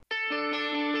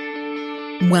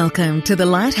Welcome to the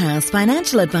Lighthouse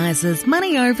Financial Advisors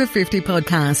Money Over 50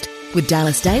 podcast with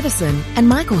Dallas Davison and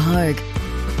Michael Hogue.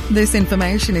 This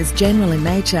information is general in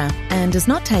nature and does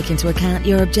not take into account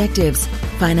your objectives,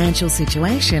 financial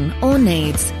situation or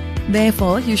needs.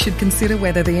 Therefore, you should consider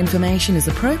whether the information is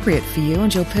appropriate for you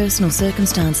and your personal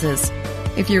circumstances.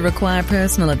 If you require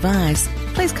personal advice,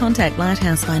 please contact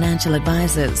Lighthouse Financial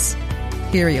Advisors.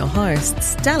 Here are your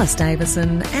hosts, Dallas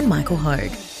Davison and Michael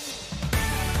Hogue.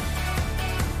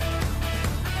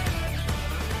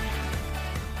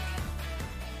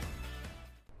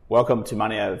 Welcome to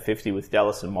Money Over 50 with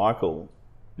Dallas and Michael.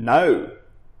 No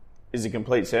is a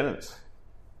complete sentence.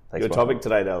 Thanks, Your topic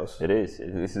today, Dallas. It is.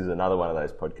 This is another one of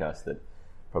those podcasts that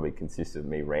probably consists of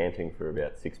me ranting for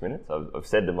about 6 minutes. I've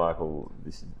said to Michael,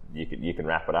 you can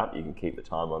wrap it up. You can keep the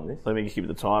time on this. Let me keep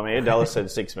the time here. Dallas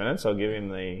said 6 minutes. I'll give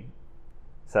him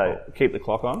I'll keep the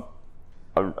clock on.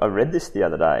 I read this the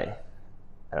other day,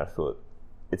 and I thought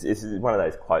this is one of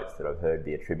those quotes that I've heard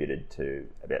be attributed to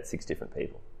about 6 different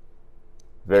people.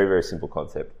 Very, very simple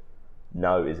concept.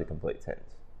 No is a complete sentence.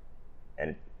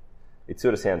 And it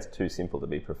sort of sounds too simple to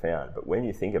be profound, but when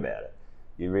you think about it,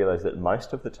 you realise that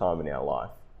most of the time in our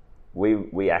life,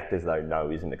 we act as though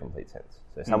no isn't a complete sentence.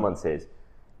 So someone says,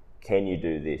 can you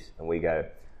do this? And we go,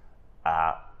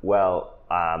 well,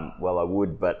 I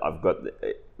would, but I've got,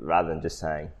 rather than just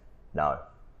saying, no,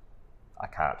 I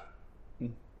can't,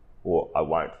 or I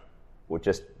won't, or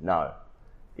just no,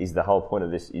 is the whole point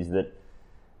of this is that,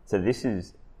 so this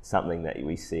is something that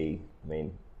we see. I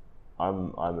mean,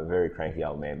 I'm a very cranky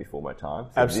old man before my time.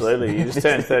 So absolutely, you just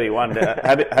turned 31.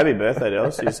 Happy birthday,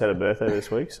 Dallas. You just had a birthday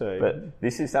this week. But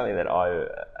this is something that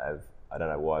I don't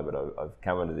know why, but I've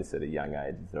come into this at a young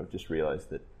age, and I've just realised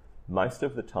that most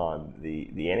of the time,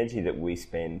 the energy that we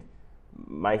spend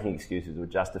making excuses or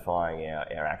justifying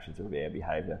our actions or our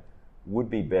behaviour would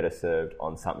be better served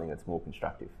on something that's more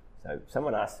constructive. So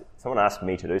someone asks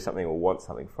me to do something or wants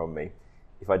something from me.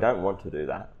 If I don't want to do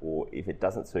that, or if it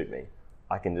doesn't suit me,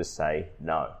 I can just say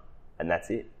no, and that's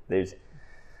it.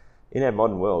 In our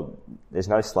modern world, there's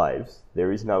no slaves.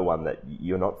 There is no one that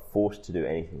you're not forced to do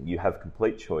anything. You have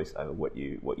complete choice over what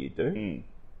you do.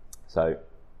 So,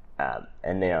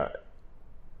 and now,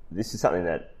 this is something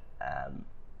that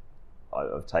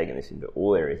I've taken this into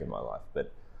all areas of my life,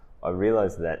 but I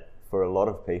realise that for a lot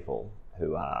of people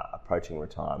who are approaching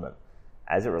retirement,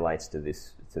 as it relates to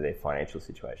their financial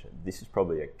situation, this is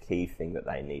probably a key thing that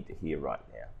they need to hear right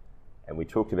now. And we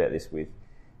talked about this with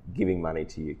giving money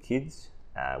to your kids.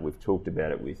 We've talked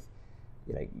about it with,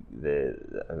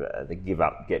 the give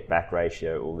up, get back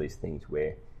ratio, all these things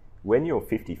where when you're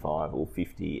 55 or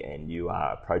 50 and you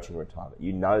are approaching retirement,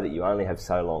 you know that you only have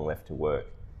so long left to work.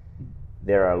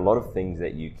 There are a lot of things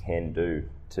that you can do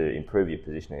to improve your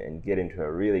position and get into a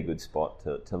really good spot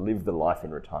to live the life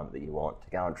in retirement that you want, to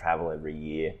go and travel every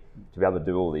year, to be able to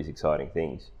do all these exciting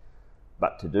things.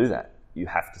 But to do that, you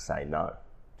have to say no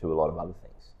to a lot of other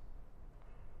things.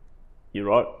 You're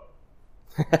right.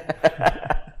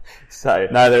 So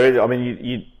no, there is. I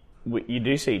mean, you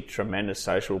do see tremendous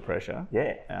social pressure.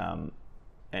 Yeah.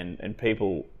 And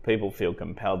people feel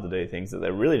compelled to do things that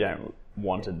they really don't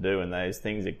want to do, and those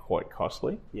things are quite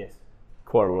costly. Yes.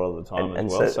 Quite a lot of the time as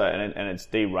well. So it's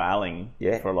derailing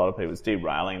for a lot of people. It's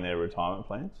derailing their retirement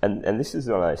plans. And this is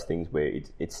one of those things where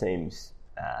it seems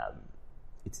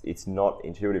it's not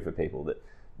intuitive for people that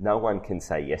no one can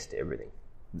say yes to everything.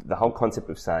 The whole concept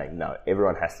of saying no,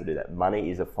 everyone has to do that.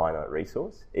 Money is a finite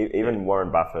resource. Even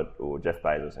Warren Buffett or Jeff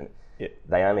Bezos, and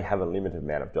they only have a limited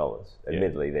amount of dollars.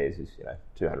 Admittedly, theirs is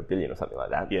 200 billion or something like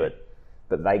that. Yeah.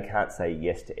 But they can't say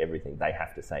yes to everything. They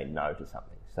have to say no to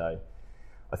something. So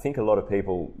I think a lot of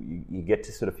people, you get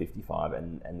to sort of 55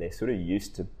 and they're sort of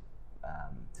used to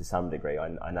some degree.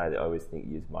 I know that I always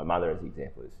use my mother as an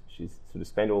example. She's sort of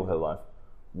spent all her life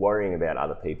worrying about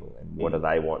other people and what do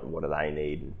they want and what do they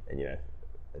need. And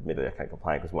admittedly I can't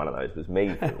complain because one of those was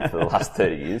me for the last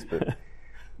 30 years. But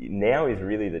now is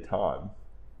really the time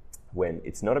when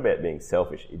it's not about being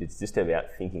selfish. It is just about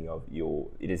it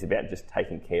is about just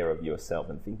taking care of yourself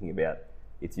and thinking about,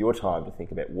 it's your time to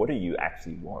think about what do you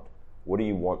actually want? What do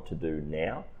you want to do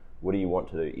now? What do you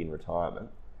want to do in retirement?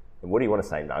 And what do you want to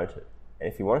say no to?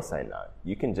 And if you want to say no,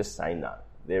 you can just say no.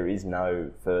 There is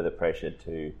no further pressure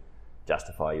to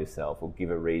justify yourself or give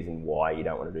a reason why you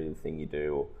don't want to do the thing you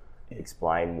do, or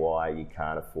explain why you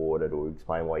can't afford it, or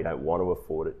explain why you don't want to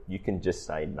afford it. You can just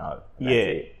say no.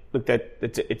 Look,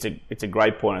 it's a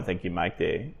great point I think you make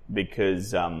there,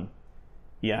 because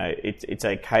it's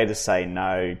okay to say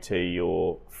no to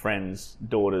your friend's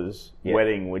daughter's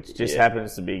wedding, which just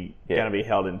happens to be going to be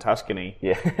held in Tuscany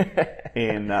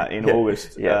in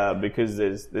August, because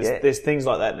there's things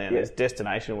like that now. There's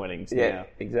destination weddings now.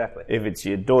 Exactly. If it's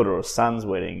your daughter or son's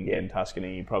wedding in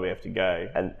Tuscany, you probably have to go.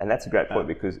 And that's a great point,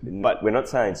 because but we're not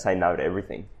saying say no to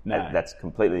everything. No. That's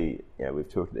completely, we've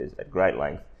talked about this at great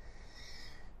length.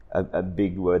 A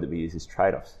big word that we use is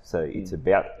trade-offs. So it's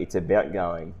about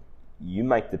going, you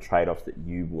make the trade-offs that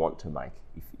you want to make.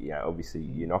 If, obviously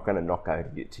you're not going to not go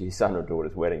to your son or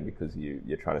daughter's wedding because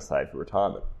you're trying to save for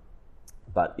retirement.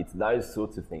 But it's those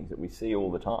sorts of things that we see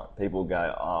all the time. People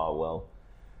go, oh, well,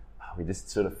 we just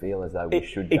sort of feel as though we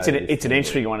should go to this. It's an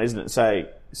interesting one, isn't it?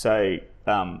 So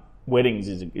weddings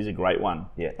is a great one.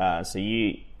 Yeah. So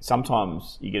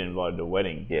sometimes you get invited to a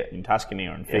wedding in Tuscany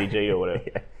or in Fiji or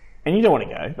whatever. And you don't want to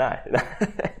go. No.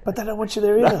 But they don't want you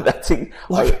there either.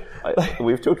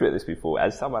 We've talked about this before.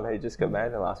 As someone who just got married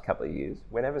in the last couple of years,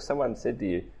 whenever someone said to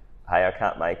you, hey, I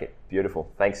can't make it,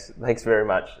 beautiful, thanks very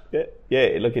much.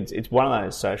 Yeah. Look, it's one of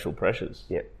those social pressures.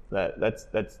 Yeah. That's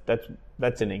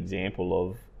an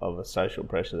example of a social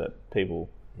pressure that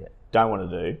people don't want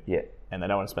to do. Yeah. And they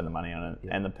don't want to spend the money on it.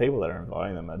 And the people that are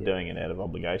inviting them are doing it out of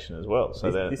obligation as well.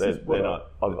 So they're not.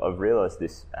 I've realised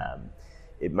this.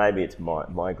 It's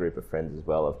my group of friends as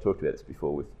well. I've talked about this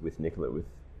before with Nicola, with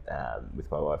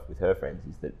my wife, with her friends,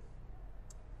 is that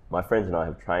my friends and I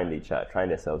have trained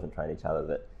ourselves and trained each other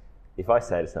that if I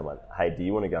say to someone, hey, do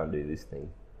you want to go and do this thing?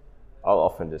 I'll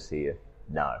often just hear,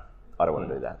 no, I don't want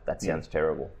to do that. That sounds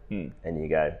terrible. And you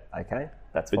go, okay,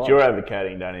 that's fine. But you're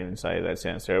advocating, don't even say that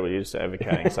sounds terrible. You're just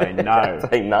advocating, say no.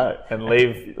 Say no. And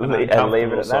leave it at that. Leave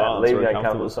the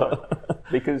uncomfortable silence.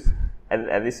 Because...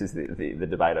 And this is the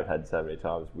debate I've had so many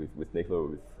times with Nicola,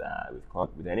 with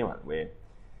clients, with anyone, where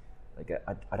they go,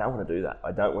 I don't want to do that.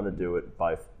 I don't want to do it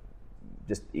both,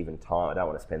 just even time. I don't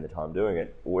want to spend the time doing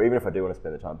it, or even if I do want to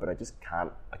spend the time, but I just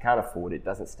can't. I can't afford it. It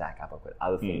doesn't stack up. I've got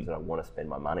other things that I want to spend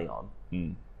my money on,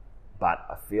 but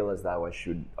I feel as though I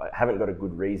should. I haven't got a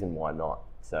good reason why not.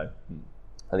 So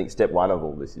I think step one of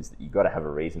all this is that you've got to have a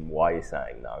reason why you're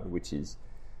saying no, which is.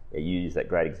 You use that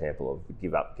great example of the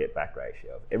give up, get back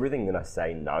ratio. Of everything that I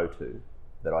say no to,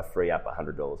 that I free up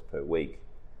 $100 per week,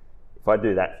 if I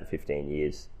do that for 15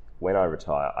 years, when I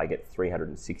retire, I get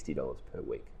 $360 per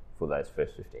week for those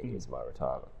first 15 years of my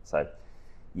retirement. So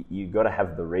you've got to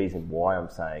have the reason why I'm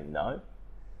saying no.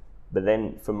 But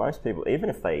then for most people, even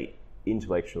if they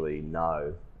intellectually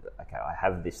know, okay, I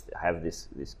have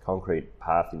this concrete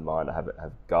path in mind, I have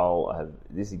a goal,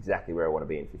 this is exactly where I want to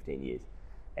be in 15 years.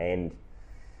 And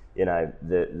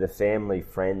the family,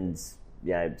 friends,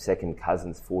 second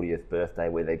cousin's 40th birthday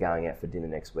where they're going out for dinner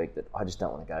next week, that I just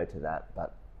don't want to go to that,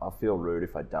 but I'll feel rude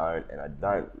if I don't, and I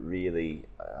don't really,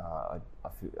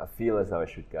 I feel as though I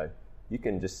should go. You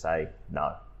can just say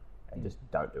no and just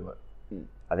don't do it.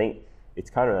 I think it's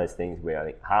kind of those things where I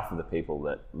think half of the people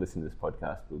that listen to this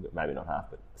podcast will, maybe not half,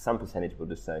 but some percentage will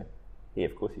just say, yeah,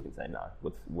 of course you can say no.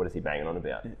 What is he banging on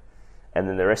about? And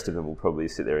then the rest of them will probably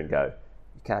sit there and go,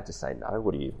 you can't just say no.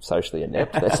 What are you, socially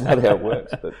inept? That's not how it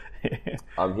works. But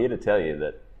I'm here to tell you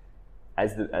that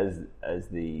as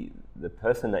the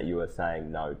person that you are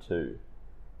saying no to,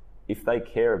 if they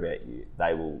care about you,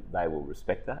 they will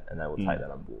respect that and they will take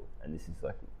that on board. And this is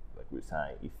like we were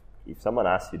saying, if someone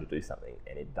asks you to do something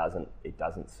and it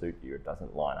doesn't suit you, it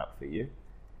doesn't line up for you,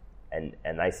 and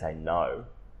they say no,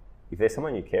 if there's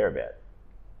someone you care about,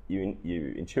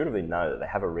 you intuitively know that they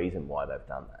have a reason why they've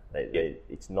done that.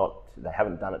 They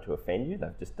haven't done it to offend you.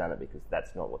 They've just done it because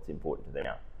that's not what's important to them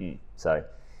now. So,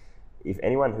 if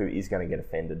anyone who is going to get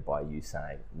offended by you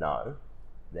saying no,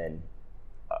 then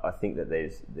I think that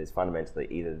there's fundamentally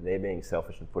either they're being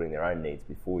selfish and putting their own needs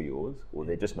before yours, or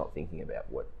they're just not thinking about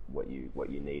what you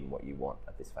need and what you want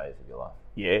at this phase of your life.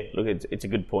 Yeah, look, it's a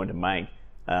good point to make.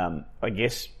 I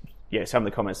guess some of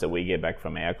the comments that we get back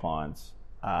from our clients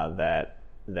are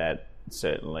that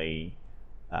certainly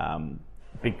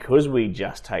because we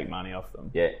just take money off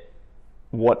them. Yeah.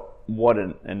 What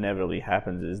inevitably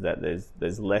happens is that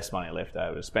there's less money left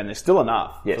over to spend. There's still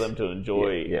enough for them to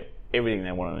enjoy everything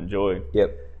they want to enjoy.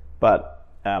 Yep. But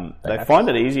they find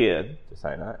it easier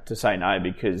to say no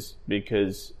because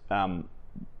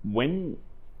when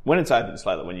it's open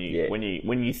slate,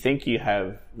 when you think you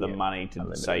have the money to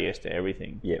unlimited. Say yes to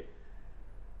everything. Yep.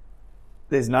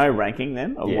 There's no ranking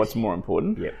then of what's more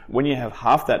important. Yep. When you have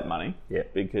half that money,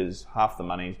 because half the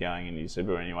money is going into your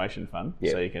superannuation fund,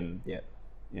 so you can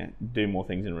do more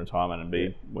things in retirement and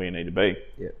be where you need to be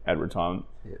at retirement.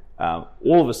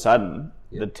 All of a sudden,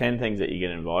 the 10 things that you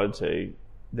get invited to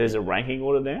there's a ranking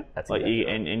order now. That's like exactly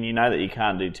right. And you know that you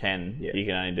can't do 10. Yeah. You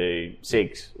can only do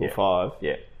 6 or 5.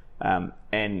 Yeah.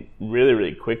 And really,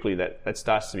 really quickly that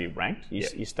starts to be ranked.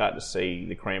 You start to see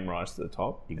the cream rise to the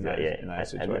top. Exactly. In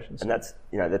those situations. And that's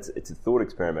it's a thought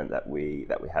experiment that we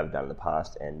have done in the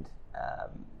past, and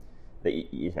that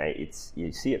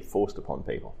you see it forced upon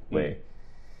people where.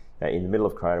 In the middle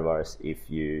of coronavirus,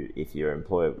 if your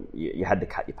employer you had to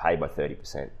cut your pay by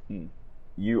 30%,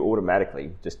 you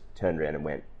automatically just turned around and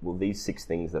went, well, these 6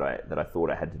 things that I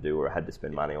thought I had to do or I had to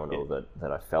spend money on or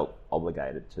that I felt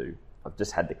obligated to, I've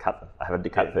just had to cut them. I had to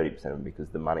cut 30% of them because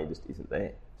the money just isn't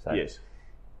there. So yes.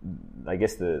 I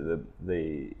guess the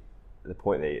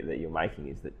point that you're making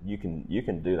is that you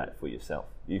can do that for yourself.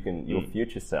 You can your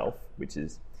future self, which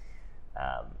is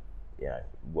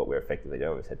what we're effectively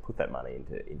doing. We said put that money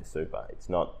into super. It's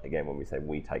not, again, when we say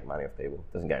we take money off people,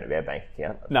 it doesn't go into our bank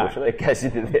account. Unfortunately, it goes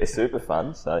into their super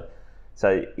fund. So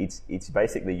it's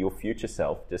basically your future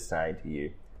self just saying to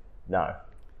you, no,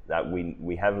 that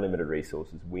we have limited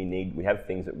resources. We have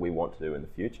things that we want to do in the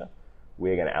future.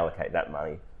 We're going to allocate that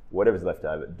money. Whatever's left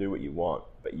over, do what you want,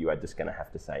 but you are just going to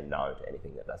have to say no to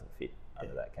anything that doesn't fit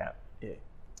under that cap. Yeah.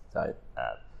 So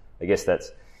I guess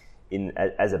that's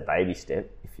as a baby step.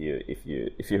 If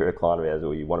you're a client of ours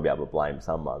or you want to be able to blame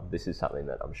someone, this is something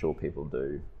that I'm sure people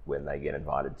do when they get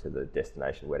invited to the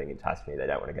destination wedding in Tuscany. They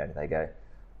don't want to go. They go,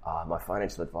 my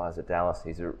financial advisor Dallas,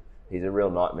 he's a real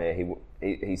nightmare.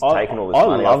 He's taken all this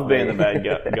money. I love being the bad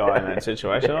guy in that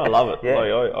situation. I love it. Yeah.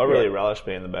 I really relish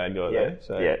being the bad guy there.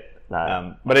 So. Yeah.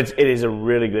 No. But it is a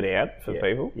really good out for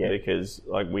people because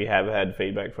like we have had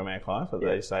feedback from our clients that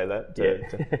they say that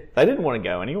they didn't want to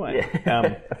go anyway,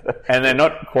 and they're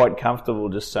not quite comfortable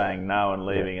just saying no and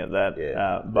leaving it at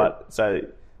that. But so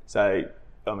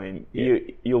I mean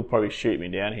you'll probably shoot me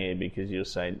down here because you'll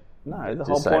say no. The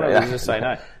whole point of it is just say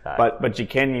no. But you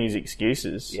can use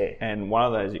excuses, and one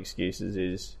of those excuses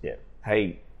is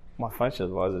hey. My financial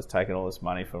advisor has taken all this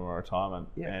money from my retirement,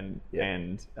 and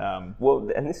this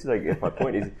is my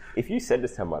point is if you said to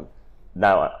someone,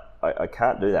 no, I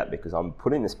can't do that because I'm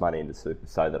putting this money into super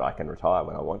so that I can retire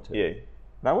when I want to. Yeah.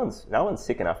 No one's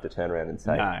sick enough to turn around and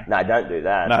say, no, don't do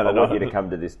that. No, I want you to come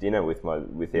to this dinner with our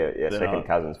second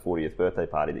cousin's 40th birthday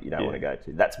party that you don't want to go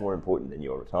to. That's more important than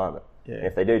your retirement. Yeah. And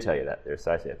if they do tell you that, they're a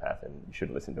sociopath, and you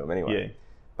shouldn't listen to them anyway. Yeah.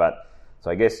 But so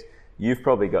I guess. You've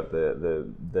probably got the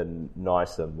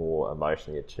nicer, more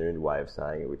emotionally attuned way of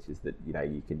saying it, which is that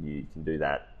you can do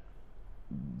that.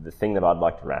 The thing that I'd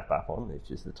like to wrap up on, which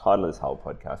is the title of this whole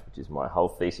podcast, which is my whole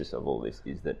thesis of all this,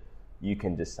 is that you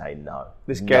can just say no.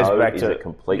 This goes back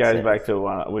to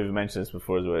one. We've mentioned this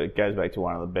before as well. It goes back to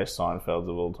one of the best Seinfelds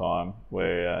of all time,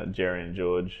 where Jerry and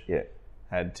George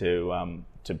had to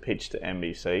pitch to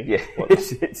NBC what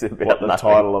the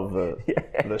title of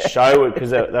the show, because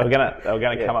they were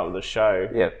going to come up with a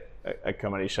show, a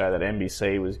comedy show that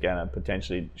NBC was going to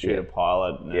potentially shoot a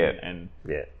pilot, and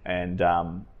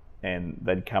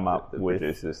they'd come up with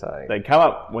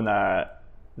when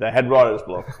they had writer's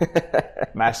block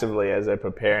massively as they're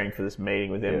preparing for this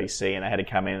meeting with NBC, and they had to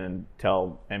come in and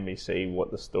tell NBC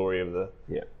what the story of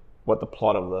what the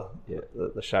plot of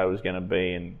the show was going to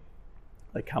be, and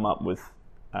they come up with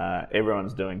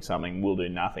everyone's doing something, we'll do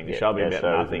nothing. The show will be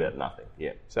about nothing.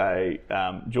 Yeah. So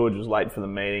George was late for the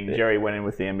meeting. Yeah. Jerry went in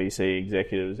with the NBC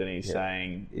executives, and he's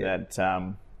saying that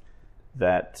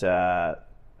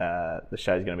the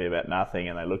show's going to be about nothing,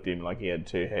 and they looked at him like he had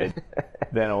two heads.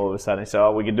 Then all of a sudden he said,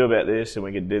 we could do about this, and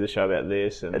we could do the show about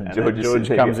this, and George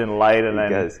comes in late,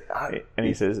 and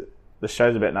he says, the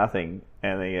show's about nothing,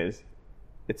 and then he goes,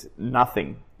 it's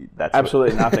nothing. That's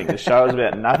absolutely nothing. The show is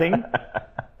about nothing,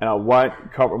 and I won't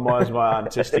compromise my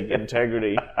artistic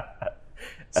integrity.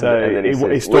 So and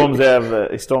he storms out of the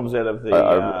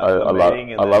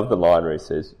meeting. I love the line where he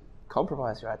says,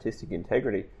 "Compromise your artistic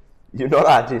integrity. You're not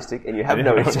artistic, and you have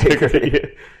no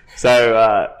integrity."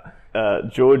 So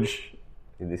George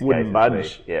wouldn't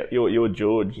budge. You're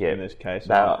George in this case.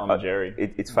 I'm Jerry.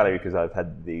 It's funny because I've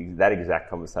had that exact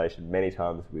conversation many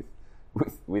times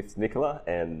with Nicola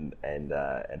and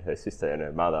her sister and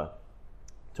her mother,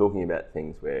 talking about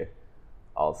things where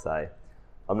I'll say,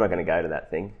 I'm not going to go to that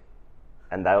thing,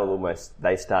 and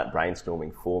they start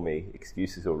brainstorming for me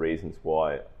excuses or reasons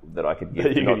why that I could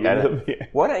give to not go to them. Yeah.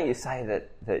 Why don't you say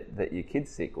that your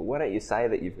kid's sick, or why don't you say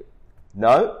that you've...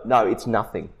 No, it's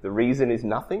nothing. The reason is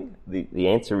nothing. The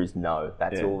answer is no.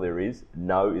 That's all there is.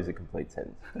 No is a complete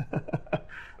sentence.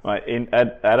 Right,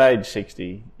 at age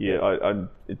 60,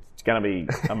 it's going to be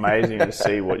amazing to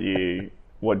see what you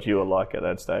what you were like at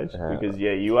that stage, because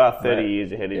you are 30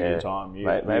 years ahead of your time.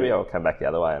 Maybe I'll come back the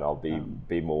other way and I'll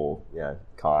be more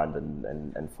kind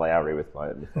and flowery with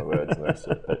my words and that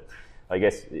stuff. But I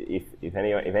guess if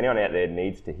anyone out there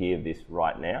needs to hear this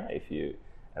right now,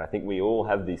 and I think we all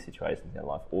have these situations in our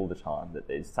life all the time, that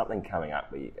there's something coming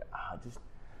up where you go,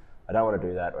 I don't want to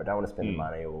do that, or I don't want to spend the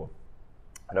money, or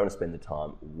I don't want to spend the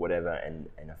time, whatever, and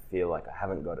I feel like I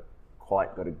haven't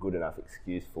quite got a good enough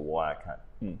excuse for why I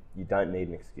can't. You don't need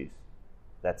an excuse.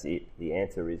 That's it. The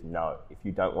answer is no. If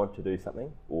you don't want to do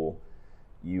something, or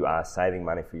you are saving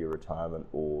money for your retirement,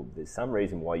 or there's some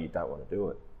reason why you don't want to do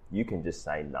it, you can just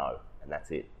say no, and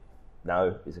that's it.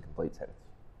 No is a complete sentence.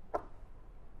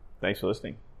 Thanks for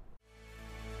listening.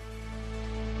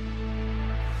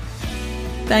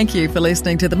 Thank you for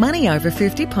listening to the Money Over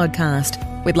 50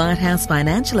 podcast with Lighthouse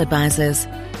Financial Advisors.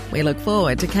 We look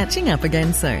forward to catching up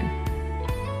again soon.